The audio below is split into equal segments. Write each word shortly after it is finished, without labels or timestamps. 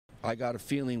I got a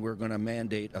feeling we're going to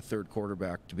mandate a third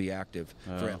quarterback to be active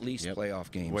for at least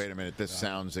playoff games. Wait a minute. This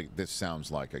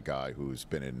sounds like a guy who's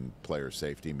been in player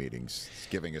safety meetings,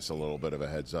 giving us a little bit of a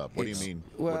heads up. What do you mean?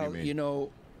 Well, you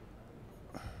know,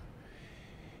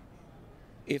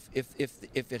 if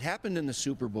it happened in the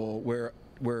Super Bowl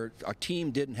where a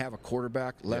team didn't have a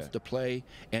quarterback left to play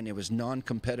and it was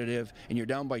non-competitive and you're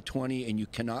down by 20 and you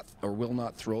cannot or will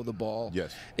not throw the ball,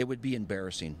 it would be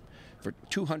embarrassing. For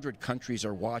 200 countries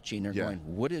are watching, they're going,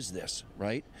 what is this,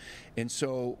 right? And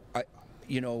so,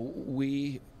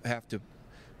 we have to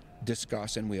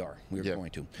discuss, and we're going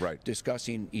to,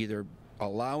 discussing either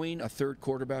allowing a third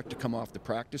quarterback to come off the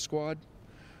practice squad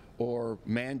or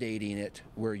mandating it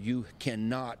where you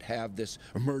cannot have this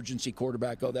emergency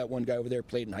quarterback. Oh, that one guy over there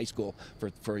played in high school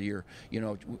for a year. You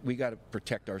know, we got to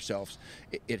protect ourselves.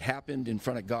 It happened in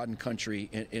front of God and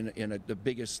country in the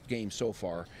biggest game so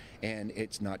far, and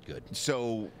it's not good.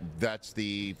 So that's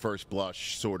the first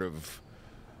blush sort of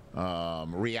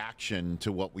reaction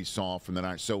to what we saw from the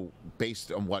Niners. So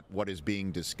based on what is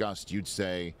being discussed, you'd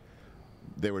say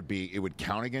it would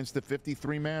count against the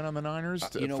 53 man on the Niners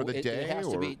for the day?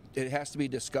 It has to be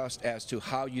discussed as to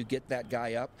how you get that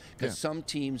guy up, because some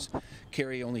teams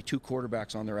carry only 2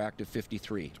 quarterbacks on their active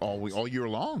 53 all year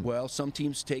long. Well, some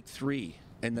teams take 3.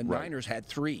 And the Niners had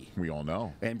 3. We all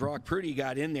know. And Brock Purdy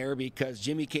got in there because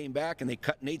Jimmy came back and they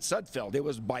cut Nate Sudfeld. It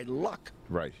was by luck.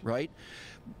 Right?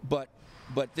 But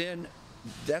then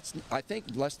I think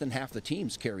less than half the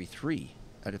teams carry 3.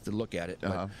 I'd have to look at it.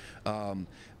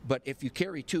 But if you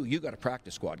carry 2, you got a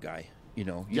practice squad guy. You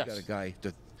know, you got a guy,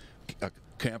 a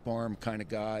camp arm kind of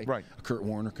guy, a Kurt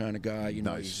Warner kind of guy. You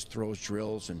know, he just throws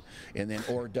drills and then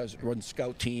or runs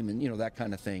scout team and that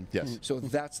kind of thing. So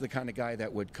that's the kind of guy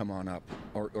that would come on up,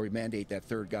 or mandate that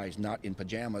third guy's not in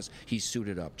pajamas. He's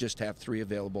suited up. Just have 3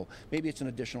 available. Maybe it's an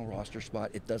additional roster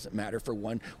spot. It doesn't matter for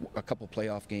a couple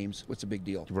playoff games. What's the big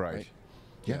deal? Right.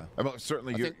 Yeah. Well,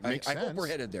 certainly makes sense. I hope we're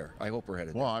headed there.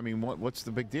 Well, I mean, what's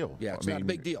the big deal? Yeah, it's not a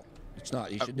big deal. It's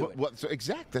not. You should do it. So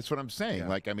that's what I'm saying.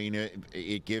 Like, I mean,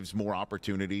 it gives more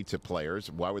opportunity to players.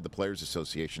 Why would the Players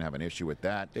Association have an issue with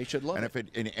that? They should love it.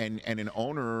 And an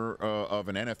owner of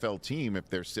an NFL team, if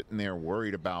they're sitting there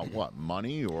worried about what,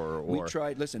 money or we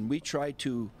tried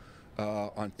to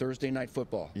on Thursday Night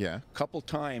Football. A couple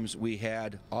times we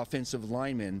had offensive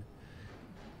linemen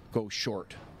go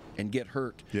short and get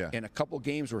hurt. And a couple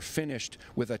games were finished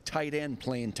with a tight end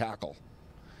playing tackle.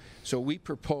 So we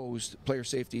proposed, player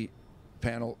safety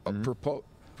panel proposed,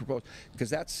 because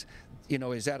that's,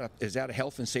 is that a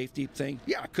health and safety thing?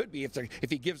 Yeah, it could be if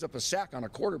he gives up a sack on a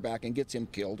quarterback and gets him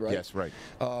killed, right? Yes, right.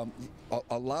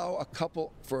 Allow a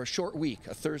couple for a short week,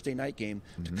 a Thursday night game,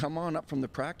 to come on up from the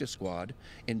practice squad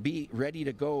and be ready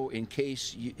to go in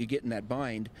case you get in that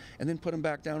bind, and then put them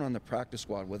back down on the practice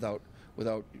squad without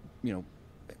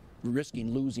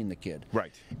risking losing the kid.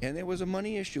 Right. And there was a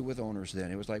money issue with owners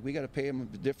then. It was like, we got to pay them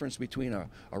the difference between a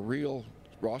real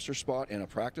roster spot and a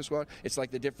practice squad. It's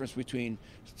like the difference between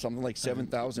something like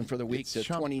 $7,000 for the week to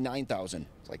 $29,000.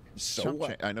 It's like, so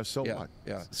what? I know, so what?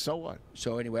 Yeah. So what?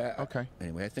 So anyway, I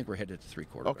think we're headed to 3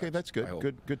 quarterbacks. Okay, that's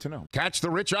good. Good to know. Catch the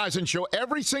Rich Eisen Show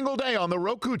every single day on the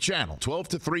Roku channel, 12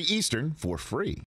 to 3 Eastern, for free.